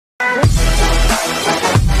Hi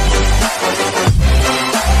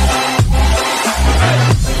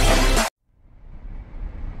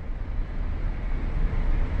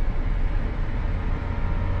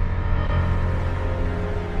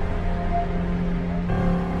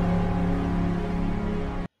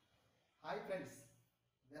friends,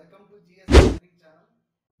 welcome to GS Learning channel.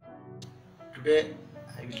 Today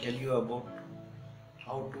I will tell you about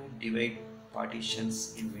how to divide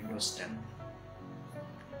partitions in Windows 10.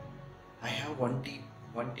 I have 1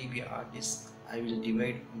 TB hard disk. I will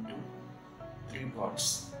divide into 3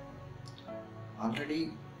 parts.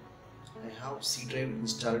 Already I have C drive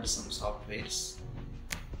installed some softwares.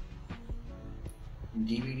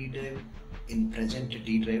 DVD drive in present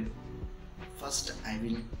D drive. First I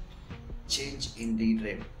will change in D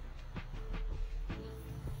drive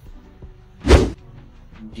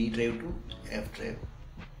to F drive.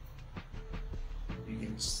 You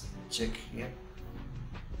can check here.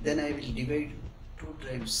 Then I will divide 2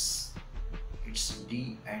 drives, it's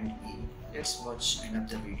D and E. Let's watch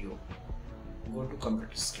another video. Go to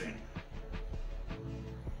computer screen.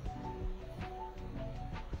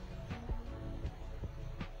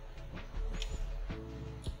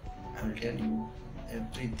 I will tell you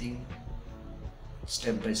everything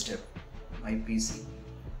step by step. My PC,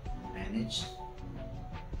 manage,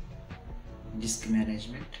 disk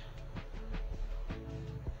management.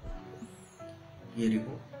 Here you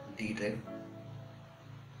go, D drive.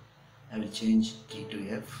 I will change D to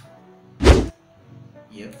F.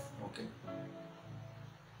 Okay.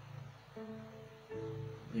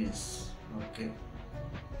 Yes, okay.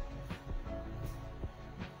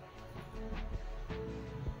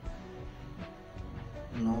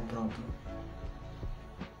 No problem.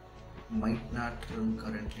 Might not run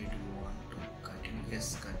currently. Do you want to continue?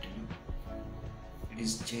 Yes, continue. It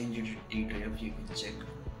is changed to D to F. You can check.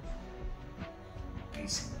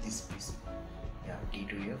 PC, this PC. Yeah, D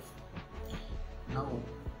to F. Now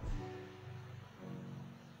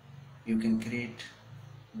you can create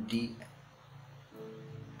D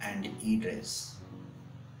and E drives.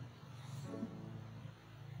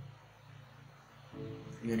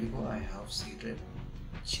 Here you go. I have C drive.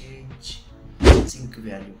 Change sync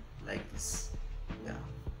value like this. Yeah.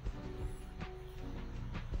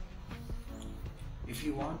 If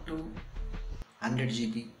you want to 100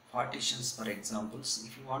 GB partitions, for examples,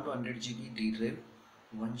 if you want 100 GB D drive,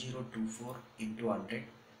 1024 into 100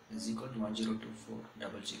 is equal to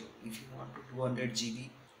 102400. If you want to 200 GB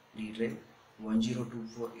D drive,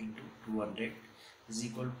 1024 into 200 is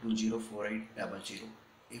equal to 204800.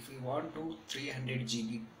 If you want to 300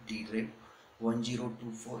 GB D drive,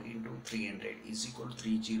 1024 into 300 is equal to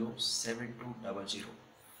 307200.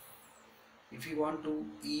 If you want to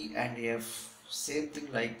E and F, same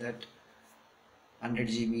thing like that, 100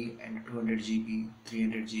 GB and 200 GB,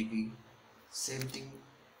 300 GB, same thing,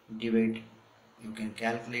 divide. You can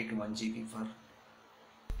calculate 1 GB for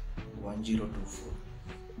 1024.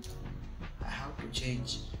 I have to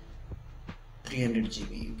change 300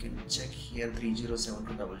 GB. You can check here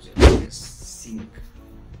 307200. Yes, sync.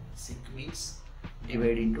 Sync means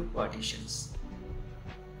divide into partitions.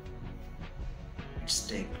 It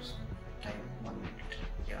takes time 1 minute.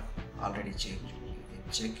 Yeah, already changed. You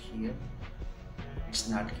can check here. It's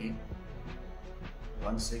not came.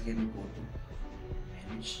 Once again go to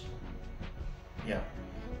manage. Yeah,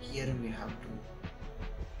 here we have to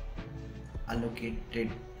allocate it.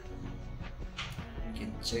 You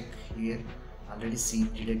can check here. Already see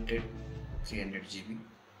deducted 300 GB.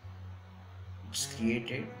 It's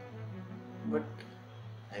created, but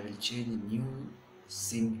I will change new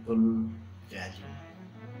simple value.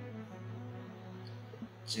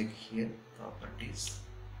 Check here properties.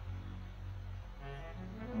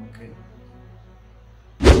 Okay.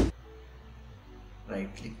 Right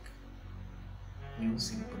click. New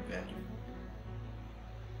simple value.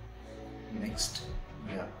 Next.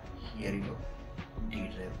 Yeah. Here you go. D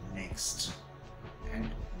drive. Next. And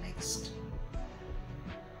next.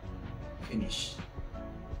 Finish.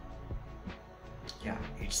 Yeah,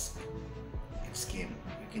 it's came.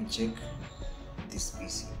 You can check this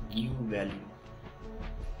PC. New value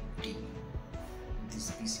D.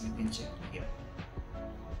 This PC you can check here.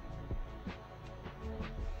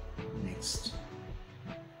 Next.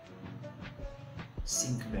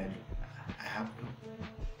 Sync value.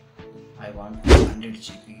 I want 100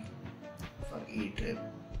 GB for E drive.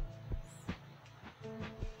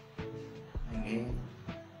 Again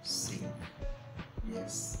sync.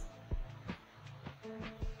 Yes.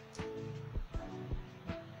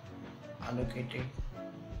 Allocated.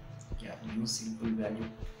 Yeah, new simple value.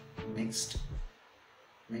 Next.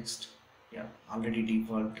 Yeah, already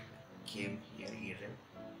default came here.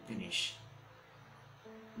 Finish.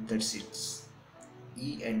 That's it.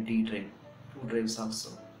 E and D drive, two drives also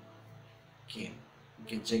came. You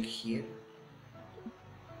can check here.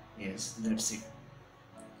 Yes, that's it.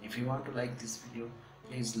 If you want to like this video,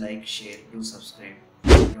 please like, share, do subscribe.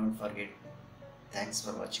 Don't forget. Thanks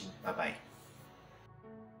for watching. Bye bye.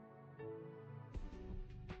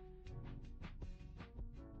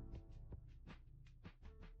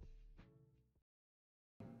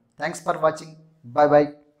 Thanks for watching. Bye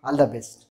bye. All the best.